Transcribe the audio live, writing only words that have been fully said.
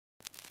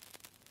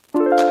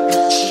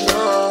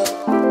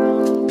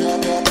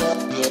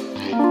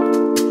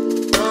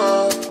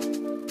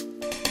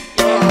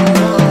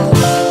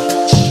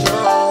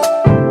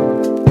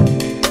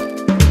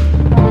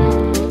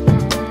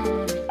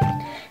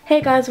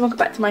Hey guys, welcome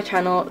back to my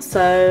channel.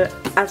 So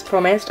as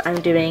promised, I'm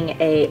doing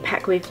a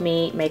pack with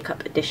me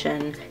makeup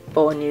edition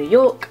for New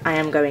York. I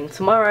am going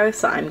tomorrow,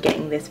 so I'm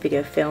getting this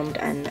video filmed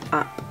and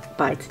up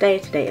by today.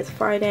 Today is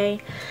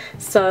Friday.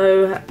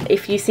 So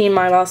if you've seen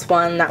my last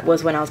one, that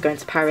was when I was going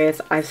to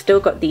Paris. I've still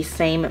got the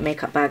same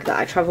makeup bag that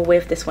I travel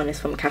with. This one is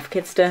from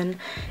Kidston.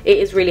 It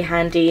is really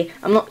handy.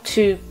 I'm not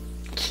too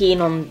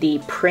keen on the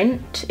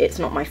print. It's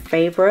not my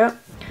favorite,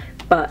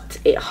 but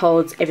it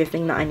holds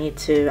everything that I need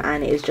to,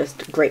 and it is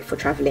just great for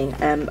traveling.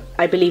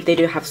 I believe they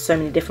do have so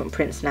many different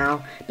prints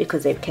now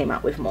because they've came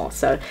out with more.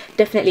 So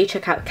definitely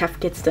check out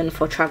Kidston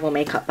for travel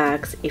makeup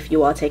bags if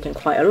you are taking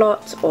quite a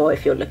lot or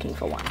if you're looking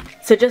for one.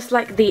 So just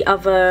like the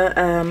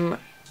other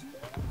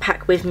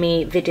pack with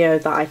me video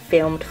that I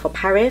filmed for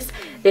Paris,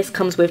 this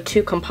comes with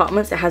two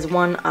compartments. It has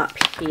one up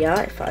here,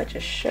 if I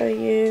just show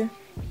you,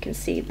 you can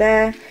see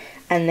there,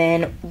 and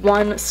then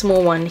one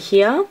small one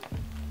here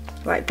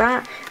like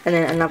that, and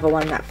then another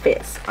one that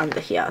fits under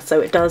here.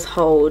 So it does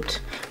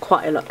hold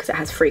quite a lot because it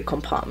has 3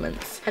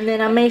 compartments. And then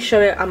I may show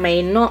it, I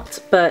may not,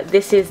 but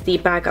this is the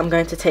bag I'm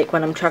going to take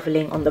when I'm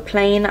traveling on the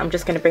plane. I'm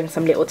just going to bring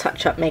some little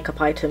touch-up makeup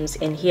items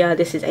in here.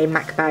 This is a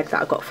MAC bag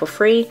that I got for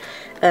free.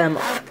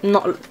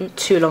 Not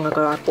too long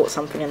ago I bought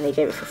something and they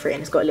gave it for free,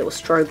 and it's got a little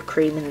strobe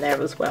cream in there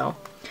as well.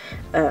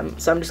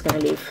 So I'm just going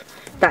to leave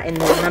that in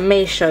there, and I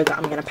may show that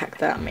I'm going to pack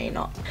that, I may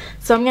not.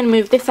 So I'm going to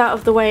move this out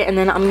of the way, and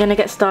then I'm going to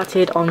get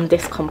started on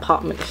this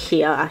compartment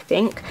here, I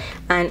think.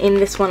 And in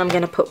this one I'm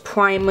going to put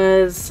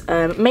primers,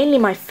 mainly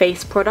my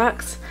face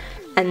products,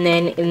 and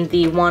then in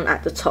the one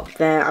at the top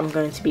there I'm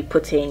going to be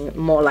putting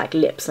more like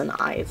lips and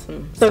eyes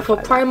and so for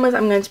like primers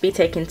that. I'm going to be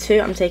taking 2.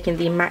 I'm taking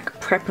the MAC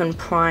Prep and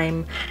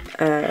Prime,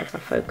 if I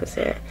focus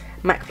it,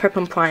 MAC Prep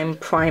and Prime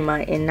primer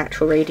in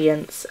Natural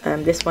Radiance.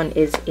 This one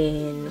is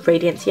in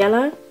Radiance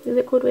Yellow. Is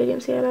it called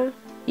Radiance Yellow?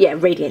 Yeah,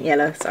 Radiant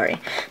Yellow, sorry.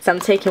 So I'm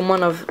taking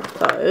one of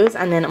those,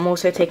 and then I'm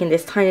also taking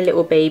this tiny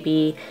little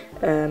baby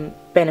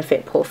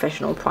Benefit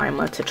Professional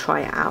primer to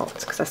try it out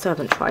because I still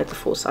haven't tried the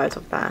full size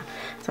of that.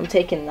 So I'm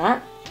taking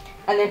that.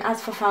 And then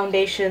as for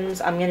foundations,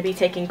 I'm going to be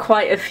taking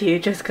quite a few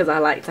just because I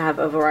like to have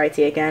a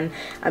variety again.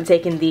 I'm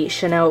taking the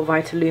Chanel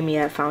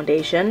Vitalumia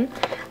foundation,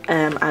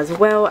 as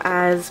well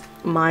as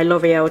my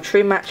L'Oreal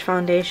True Match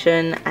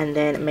foundation, and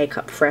then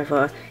Makeup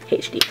Forever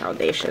HD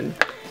foundation.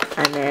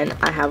 And then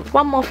I have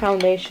one more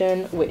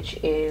foundation, which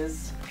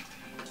is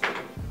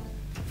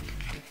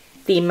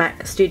the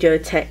MAC Studio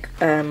Tech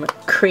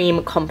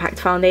Cream Compact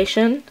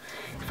Foundation.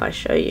 If I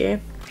show you,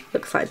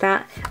 looks like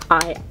that.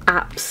 I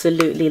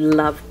absolutely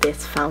love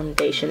this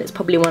foundation. It's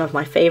probably one of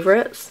my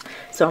favorites,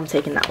 so I'm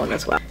taking that one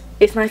as well.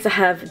 It's nice to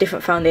have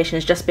different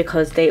foundations just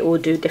because they all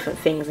do different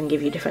things and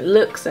give you different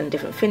looks and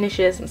different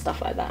finishes and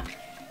stuff like that.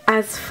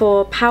 As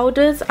for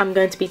powders, I'm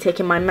going to be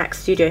taking my MAC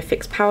Studio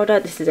Fix powder.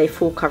 This is a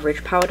full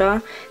coverage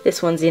powder.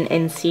 This one's in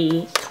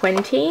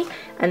NC20.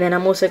 And then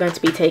I'm also going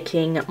to be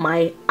taking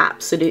my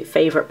absolute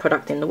favourite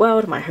product in the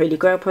world, my Holy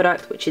Grail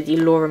product, which is the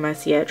Laura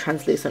Mercier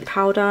Translucent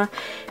Powder.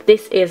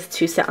 This is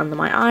to set under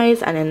my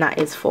eyes, and then that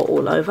is for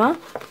all over.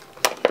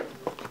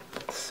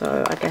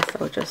 So I guess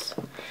I'll just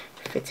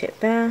fit it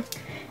there.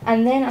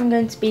 And then I'm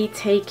going to be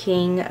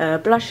taking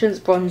blushes,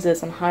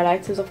 bronzers and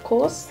highlighters, of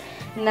course.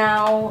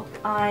 Now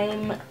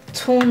I'm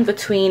torn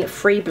between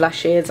 3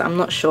 blushes, I'm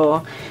not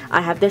sure.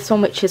 I have this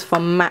one which is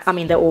from MAC, I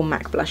mean they're all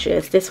MAC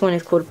blushes. This one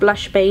is called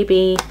Blush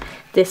Baby,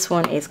 this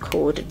one is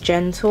called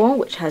Gentle,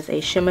 which has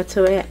a shimmer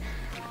to it,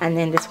 and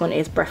then this one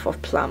is Breath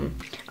of Plum.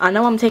 I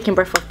know I'm taking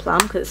Breath of Plum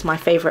because it's my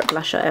favourite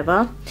blusher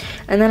ever,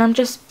 and then I'm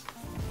just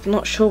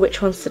not sure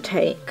which ones to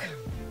take.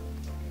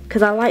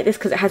 Because I like this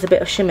because it has a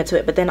bit of shimmer to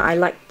it, but then I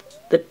like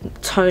the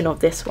tone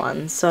of this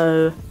one,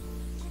 so,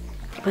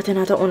 but then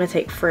I don't want to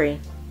take 3.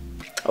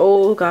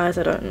 Oh guys,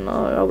 I don't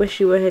know. I wish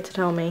you were here to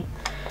tell me.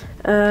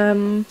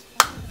 I'm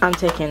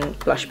taking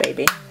Blush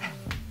Baby.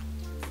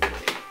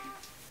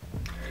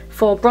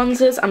 For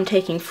bronzers, I'm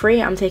taking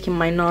 3. I'm taking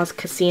my NARS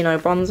Casino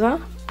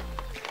bronzer.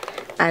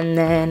 And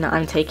then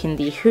I'm taking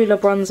the Hoola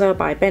bronzer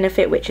by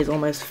Benefit, which is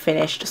almost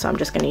finished, so I'm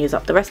just going to use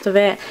up the rest of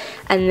it.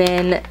 And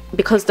then,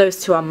 because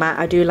those 2 are matte,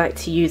 I do like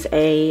to use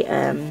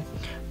a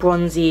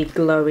bronzy,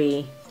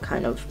 glowy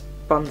kind of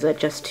bronzer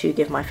just to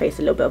give my face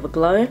a little bit of a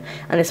glow,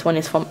 and this one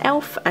is from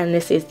ELF, and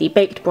this is the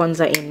Baked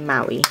Bronzer in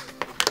Maui.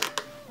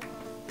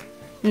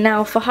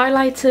 Now for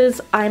highlighters,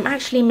 I'm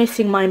actually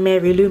missing my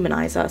Mary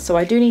Luminizer, so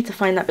I do need to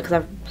find that because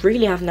I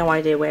really have no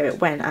idea where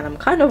it went, and I'm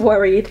kind of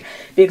worried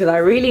because I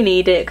really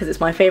need it because it's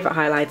my favourite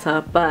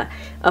highlighter. But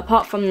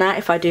apart from that,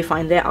 if I do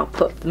find it, I'll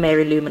put the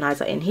Mary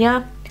Luminizer in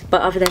here.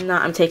 But other than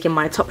that, I'm taking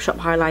my Topshop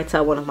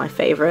highlighter, one of my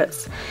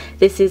favourites.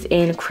 This is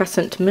in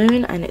Crescent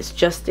Moon, and it's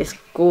just this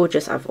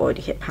gorgeous, I've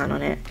already hit pan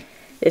on it,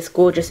 this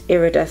gorgeous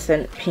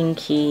iridescent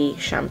pinky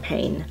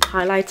champagne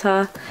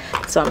highlighter.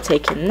 So I'm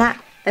taking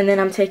that. And then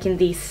I'm taking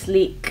the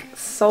Sleek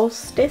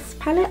Solstice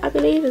palette, I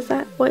believe, is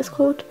that what it's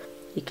called?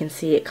 You can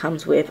see it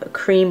comes with a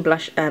cream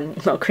blush,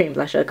 not cream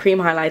blusher, cream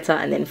highlighter,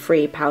 and then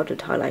 3 powdered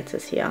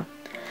highlighters here.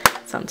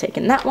 So I'm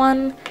taking that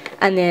one.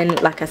 And then,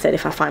 like I said,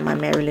 if I find my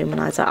Mary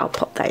Luminizer, I'll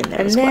pop that in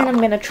there as well. And then I'm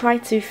going to try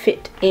to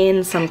fit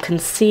in some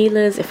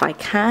concealers if I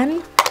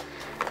can.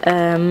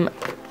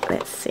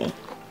 Let's see.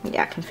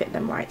 Yeah, I can fit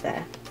them right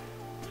there.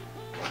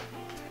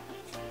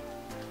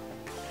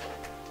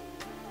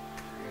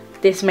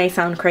 This may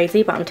sound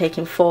crazy, but I'm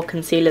taking 4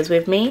 concealers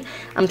with me.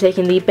 I'm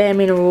taking the Bare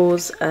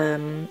Minerals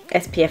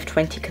SPF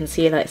 20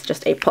 concealer. It's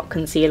just a pot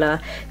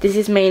concealer. This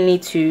is mainly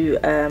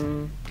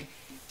to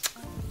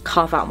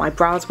carve out my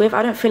brows with.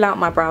 I don't fill out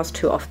my brows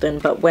too often,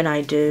 but when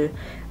I do,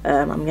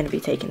 I'm going to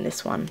be taking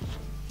this one.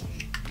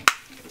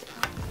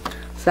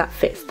 So that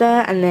fits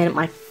there. And then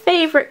my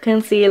favourite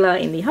concealer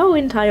in the whole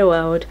entire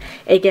world,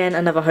 again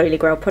another Holy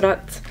Grail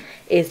product,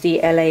 is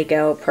the LA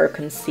Girl Pro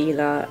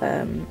Concealer.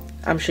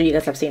 I'm sure you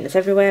guys have seen this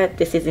everywhere.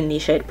 This is in the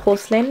shade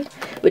Porcelain,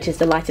 which is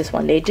the lightest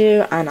one they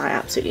do, and I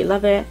absolutely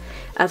love it.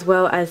 As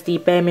well as the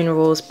Bare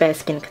Minerals Bare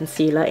Skin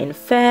Concealer in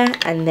Fair,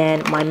 and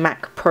then my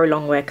MAC Pro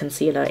Longwear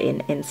Concealer in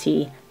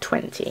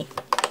NC20.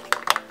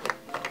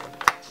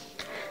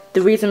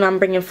 The reason I'm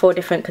bringing 4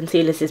 different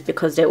concealers is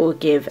because they all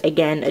give,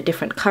 again, a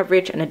different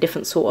coverage and a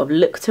different sort of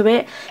look to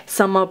it.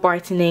 Some are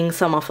brightening,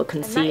 some are for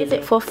concealing. And that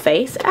is it for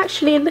face.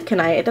 Actually, looking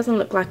at it, it doesn't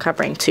look like I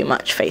bring too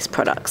much face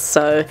products.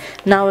 So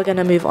now we're going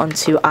to move on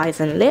to eyes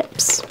and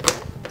lips.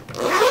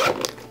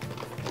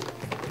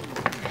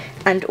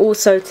 And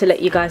also to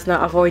let you guys know,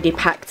 I've already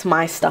packed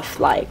my stuff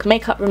like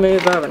makeup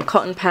remover and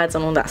cotton pads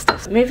and all that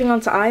stuff. Moving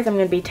on to eyes, I'm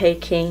going to be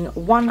taking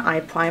 1 eye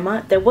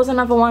primer. There was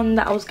another one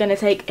that I was going to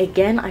take.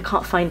 Again, I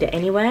can't find it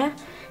anywhere.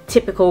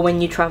 Typical, when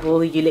you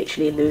travel, you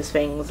literally lose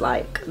things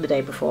like the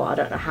day before. I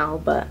don't know how,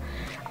 but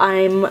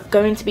I'm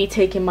going to be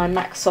taking my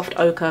MAC Soft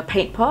Ochre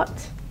paint pot,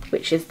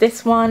 which is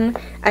this one.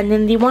 And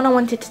then the one I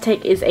wanted to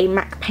take is a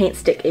MAC paint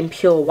stick in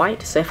pure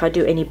white. So if I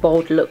do any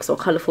bold looks or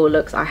colourful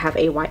looks, I have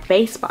a white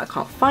base, but I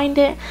can't find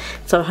it.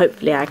 So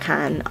hopefully I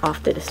can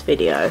after this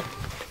video.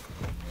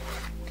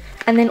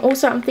 And then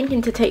also I'm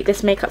thinking to take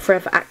this Makeup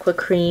Forever Aqua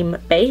Cream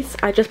base.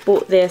 I just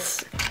bought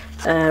this,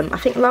 I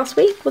think last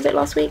week. Was it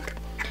last week?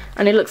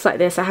 And it looks like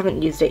this. I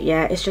haven't used it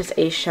yet. It's just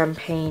a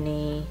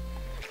champagne-y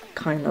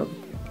kind of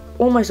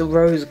almost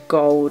rose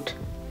gold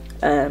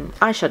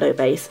eyeshadow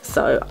base,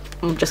 so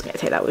I'm just going to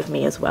take that with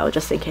me as well,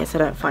 just in case I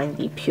don't find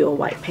the pure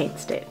white paint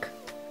stick.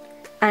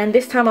 And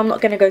this time I'm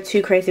not going to go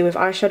too crazy with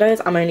eyeshadows.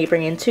 I'm only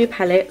bringing 2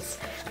 palettes.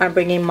 I'm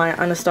bringing my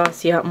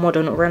Anastasia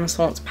Modern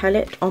Renaissance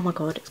palette. Oh my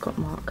god, it's got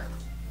mark.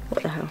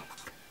 What the hell?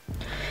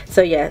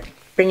 So yeah,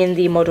 bringing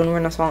the Modern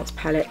Renaissance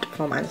palette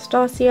from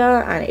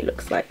Anastasia, and it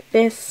looks like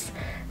this.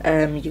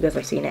 You guys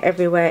have seen it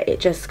everywhere. It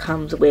just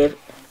comes with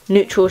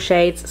neutral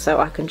shades, so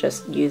I can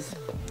just use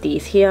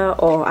these here,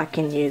 or I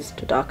can use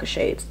the darker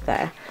shades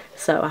there.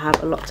 So I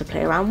have a lot to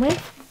play around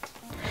with.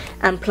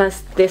 And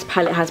plus this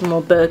palette has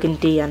more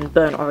burgundy and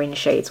burnt orange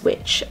shades,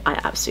 which I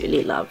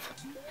absolutely love.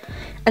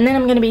 And then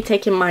I'm going to be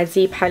taking my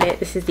Z palette.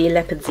 This is the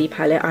Leopard Z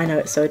palette. I know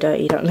it's so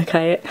dirty, don't look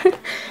at it.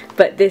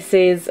 But this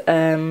is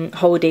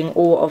holding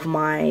all of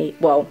my,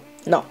 well,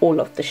 not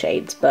all of the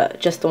shades, but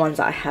just the ones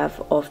that I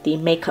have of the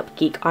Makeup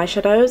Geek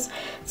eyeshadows.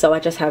 So I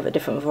just have a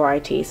different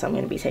variety, so I'm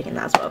going to be taking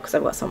that as well, because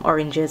I've got some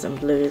oranges and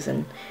blues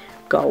and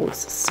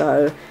golds.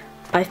 So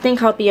I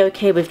think I'll be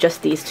okay with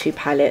just these 2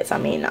 palettes. I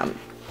mean, I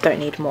don't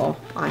need more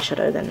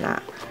eyeshadow than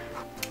that.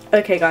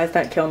 Okay guys,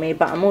 don't kill me,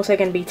 but I'm also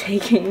going to be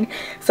taking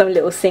some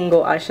little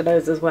single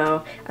eyeshadows as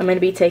well. I'm going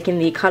to be taking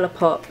the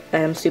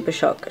Colourpop Super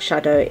Shock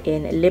Shadow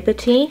in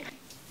Liberty.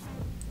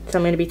 So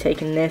I'm going to be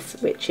taking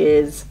this, which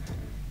is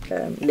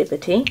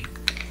Liberty.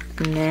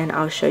 And then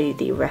I'll show you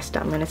the rest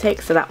that I'm going to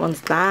take. So that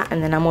one's that.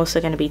 And then I'm also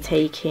going to be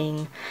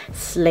taking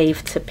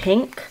Slave to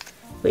Pink,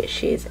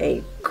 which is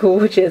a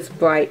gorgeous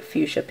bright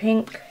fuchsia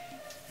pink.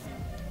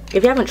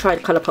 If you haven't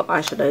tried Colourpop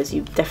eyeshadows,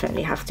 you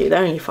definitely have to.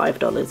 They're only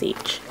 $5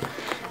 each.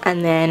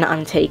 And then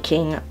I'm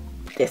taking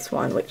this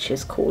one, which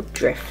is called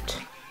Drift,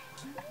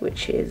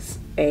 which is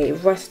a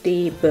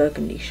rusty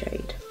burgundy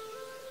shade.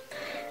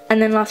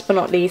 And then last but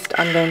not least,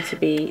 I'm going to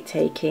be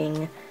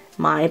taking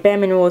my Bare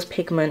Minerals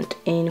pigment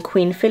in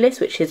Queen Phyllis,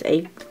 which is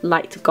a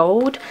light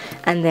gold.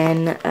 And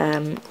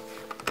then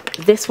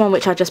this one,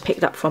 which I just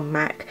picked up from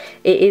MAC.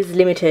 It is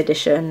limited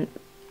edition,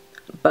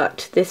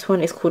 but this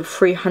one is called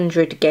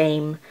 300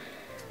 Game.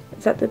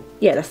 Is that the,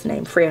 yeah, that's the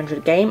name,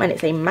 300 Game, and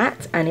it's a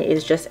matte, and it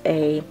is just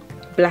a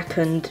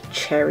blackened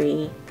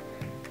cherry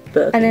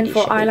burgundy. And then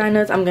for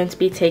eyeliners, I'm going to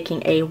be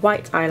taking a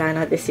white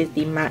eyeliner. This is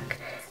the MAC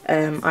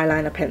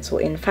eyeliner pencil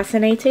in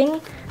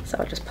Fascinating, so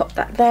I'll just pop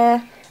that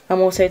there.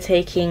 I'm also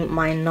taking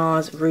my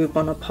NARS Rue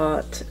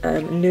Bonaparte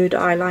nude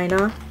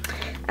eyeliner.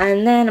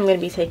 And then I'm going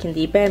to be taking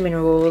the Bare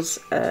Minerals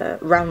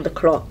Round the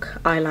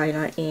Clock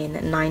eyeliner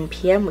in 9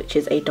 PM, which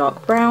is a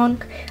dark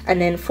brown.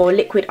 And then for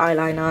liquid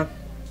eyeliner,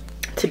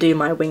 to do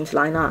my winged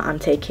liner, I'm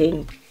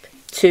taking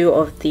 2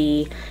 of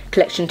the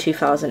Collection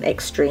 2000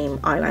 Extreme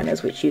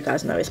eyeliners, which you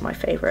guys know is my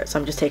favourite. So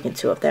I'm just taking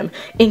 2 of them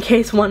in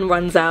case one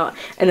runs out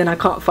and then I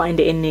can't find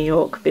it in New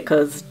York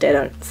because they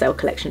don't sell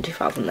Collection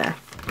 2000 there.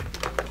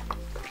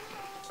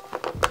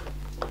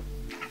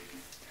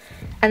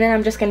 And then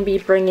I'm just going to be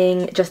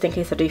bringing, just in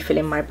case I do fill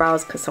in my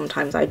brows, because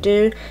sometimes I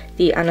do,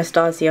 the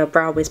Anastasia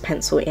Brow Wiz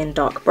pencil in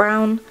dark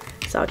brown.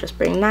 So I'll just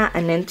bring that,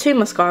 and then 2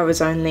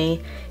 mascaras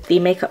only. The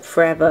Makeup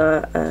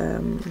Forever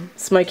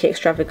Smoky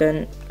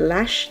Extravagant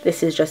Lash.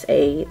 This is just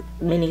a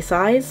mini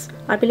size,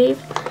 I believe.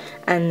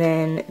 And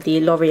then the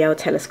L'Oreal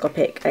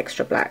Telescopic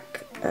Extra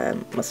Black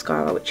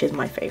mascara, which is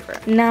my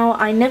favourite. Now,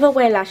 I never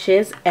wear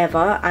lashes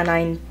ever, and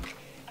I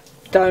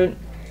don't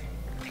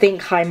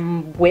think I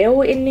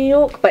will in New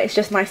York, but it's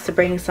just nice to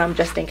bring some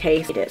just in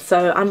case.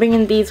 So I'm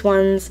bringing these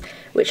ones,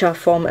 which are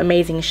from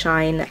Amazing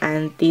Shine,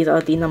 and these are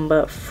the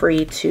number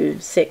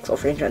 326 or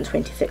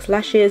 326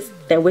 lashes.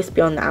 They're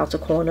wispy on the outer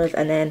corners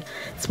and then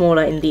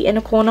smaller in the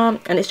inner corner,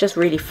 and it's just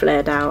really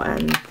flared out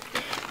and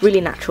really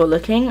natural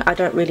looking. I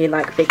don't really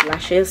like big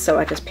lashes, so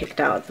I just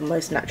picked out the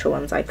most natural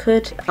ones I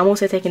could. I'm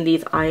also taking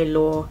these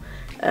Eyelaw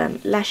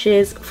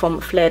lashes from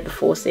Flared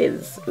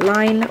Forces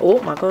line.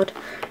 Oh my god.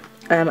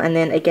 And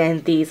then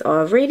again, these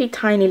are really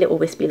tiny little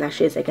wispy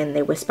lashes. Again,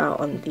 they wisp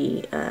out on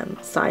the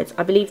sides.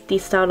 I believe the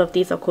style of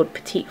these are called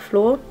Petite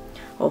Fleur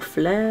or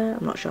Flare.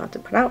 I'm not sure how to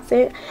pronounce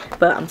it,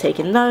 but I'm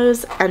taking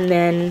those. And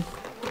then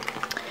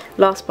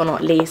last but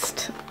not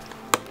least,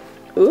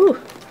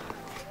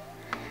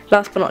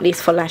 last but not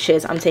least for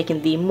lashes, I'm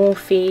taking the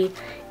Morphe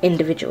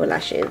individual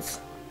lashes.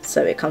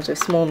 So it comes with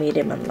small,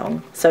 medium and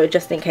long. So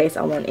just in case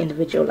I want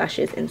individual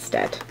lashes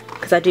instead,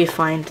 because I do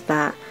find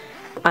that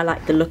I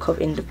like the look of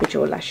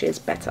individual lashes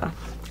better.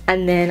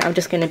 And then I'm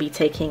just going to be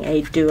taking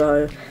a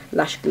duo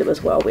lash glue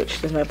as well,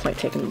 which there's no point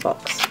taking the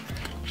box.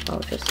 I'll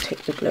just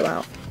take the glue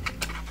out.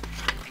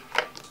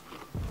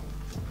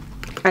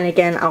 And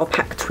again, I'll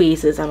pack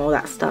tweezers and all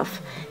that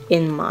stuff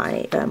in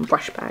my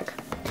brush bag.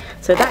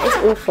 So that is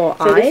all for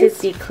eyes. So this is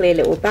the clear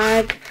little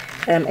bag.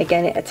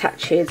 Again, it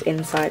attaches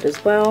inside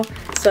as well.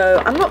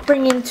 So I'm not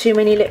bringing too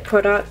many lip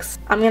products.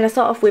 I'm going to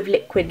start off with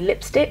liquid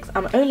lipsticks.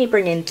 I'm only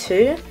bringing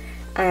 2.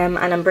 And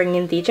I'm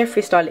bringing the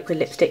Jeffree Star liquid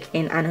lipstick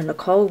in Anna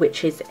Nicole,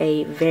 which is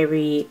a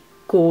very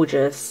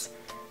gorgeous,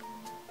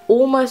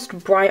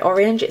 almost bright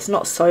orange. It's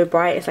not so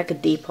bright, it's like a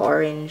deeper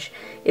orange.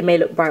 It may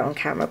look bright on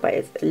camera, but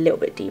it's a little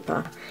bit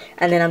deeper.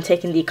 And then I'm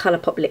taking the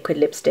Colourpop liquid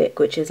lipstick,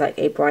 which is like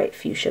a bright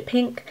fuchsia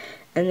pink,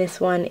 and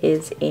this one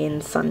is in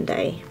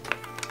Sunday.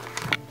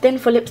 Then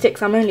for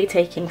lipsticks, I'm only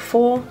taking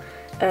 4,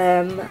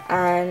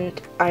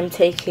 and I'm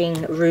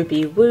taking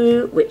Ruby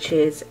Woo, which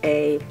is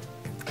a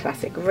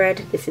classic red.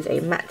 This is a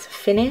matte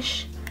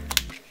finish,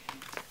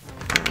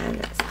 and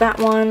that's that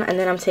one. And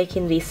then I'm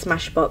taking the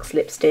Smashbox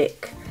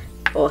lipstick,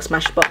 or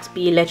Smashbox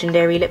B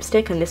Legendary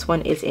lipstick, and this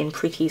one is in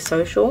Pretty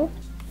Social.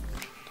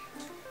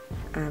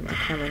 My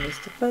camera needs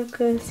to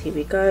focus. Here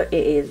we go. It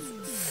is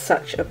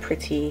such a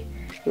pretty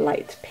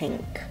light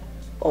pink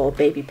or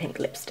baby pink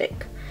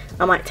lipstick.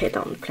 I might take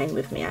that on the plane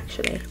with me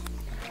actually.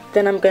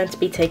 Then I'm going to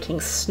be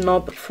taking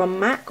Snob from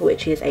MAC,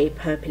 which is a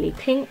purpley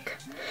pink.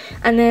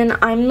 And then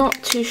I'm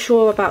not too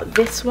sure about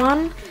this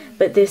one,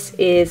 but this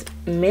is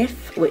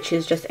Myth, which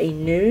is just a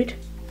nude.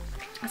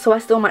 So I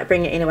still might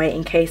bring it anyway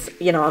in case,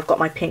 you know, I've got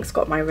my pinks,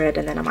 got my red,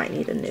 and then I might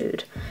need a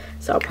nude.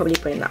 So I'll probably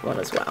bring that one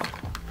as well.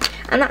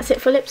 And that's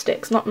it for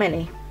lipsticks, not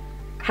many.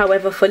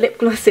 However, for lip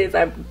glosses,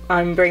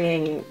 I'm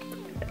bringing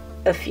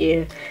a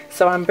few.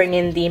 So I'm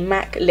bringing the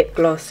MAC lip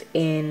gloss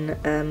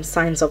in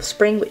Signs of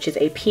Spring, which is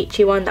a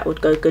peachy one that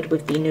would go good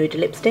with the nude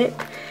lipstick.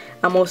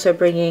 I'm also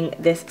bringing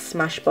this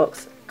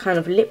Smashbox kind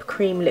of lip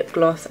cream lip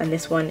gloss, and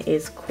this one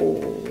is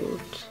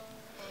called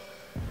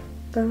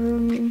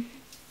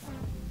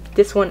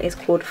this one is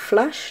called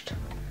Flushed,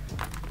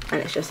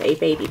 and it's just a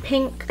baby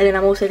pink. And then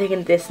I'm also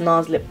taking this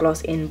NARS lip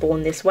gloss in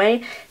Born This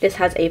Way. This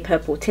has a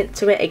purple tint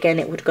to it. Again,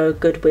 it would go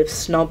good with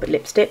Snob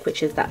lipstick,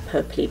 which is that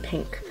purpley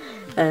pink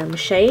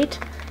shade.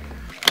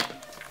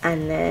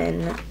 And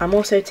then I'm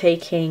also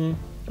taking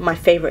my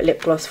favorite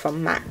lip gloss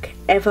from MAC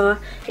ever.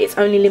 It's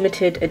only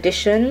limited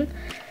edition,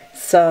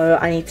 so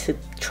I need to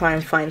try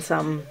and find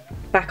some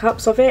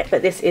backups of it,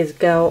 but this is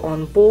Girl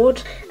on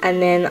Board.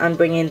 And then I'm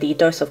bringing the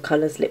Dose of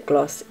Colours lip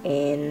gloss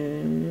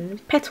in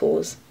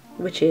Petals,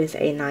 which is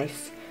a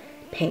nice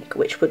pink,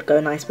 which would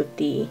go nice with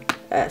the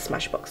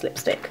Smashbox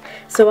lipstick.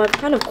 So I've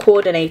kind of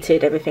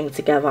coordinated everything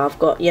together. I've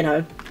got, you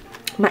know,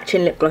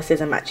 matching lip glosses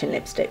and matching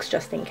lipsticks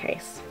just in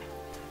case.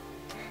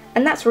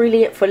 And that's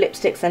really it for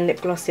lipsticks and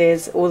lip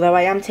glosses, although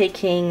I am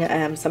taking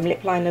some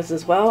lip liners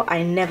as well.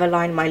 I never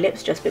line my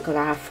lips just because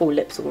I have full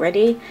lips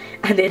already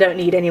and they don't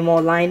need any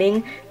more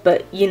lining,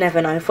 but you never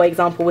know. For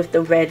example, with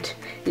the red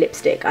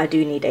lipstick, I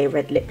do need a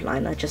red lip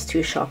liner just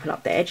to sharpen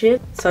up the edges.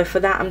 So for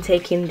that, I'm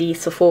taking the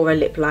Sephora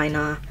lip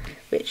liner,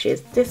 which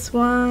is this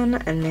one,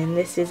 and then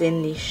this is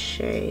in the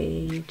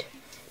shade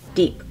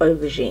Deep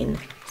Aubergine.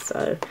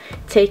 So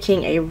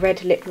taking a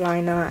red lip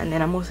liner, and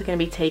then I'm also going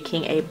to be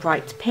taking a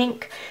bright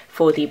pink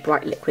for the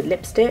bright liquid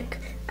lipstick.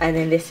 And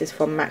then this is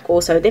from MAC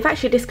also. They've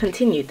actually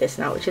discontinued this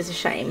now, which is a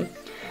shame.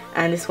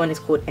 And this one is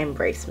called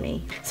Embrace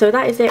Me. So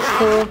that is it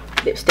for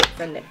lipsticks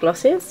and lip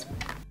glosses.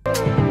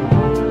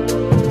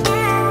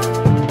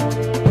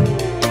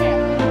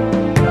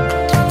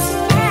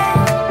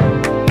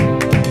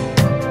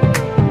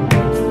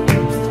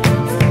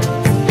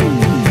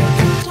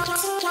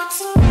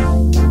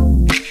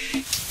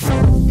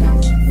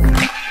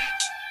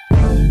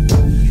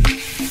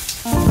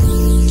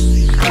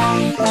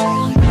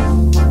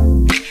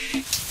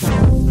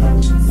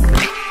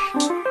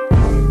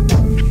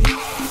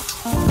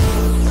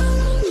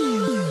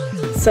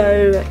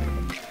 So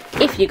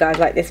if you guys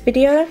like this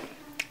video,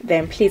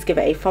 then please give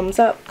it a thumbs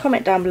up,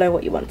 comment down below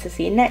what you want to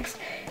see next.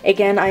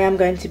 Again, I am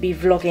going to be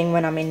vlogging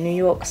when I'm in New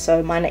York,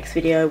 so my next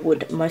video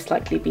would most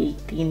likely be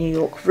the New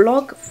York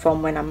vlog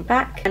from when I'm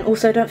back. And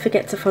also don't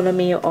forget to follow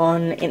me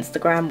on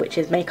Instagram, which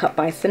is makeup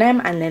by Sinem,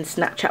 and then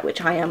Snapchat,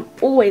 which I am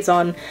always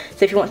on.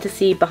 So if you want to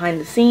see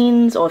behind the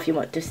scenes, or if you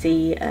want to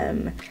see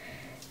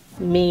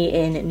me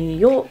in New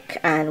York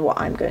and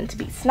what I'm going to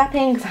be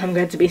snapping, because I'm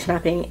going to be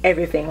snapping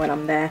everything when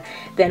I'm there,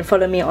 then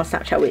follow me on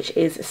Snapchat, which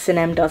is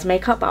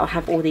sinemdoesmakeup. I'll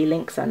have all the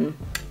links and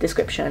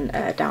description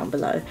down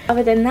below.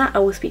 Other than that, I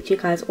will speak to you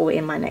guys all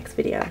in my next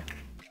video.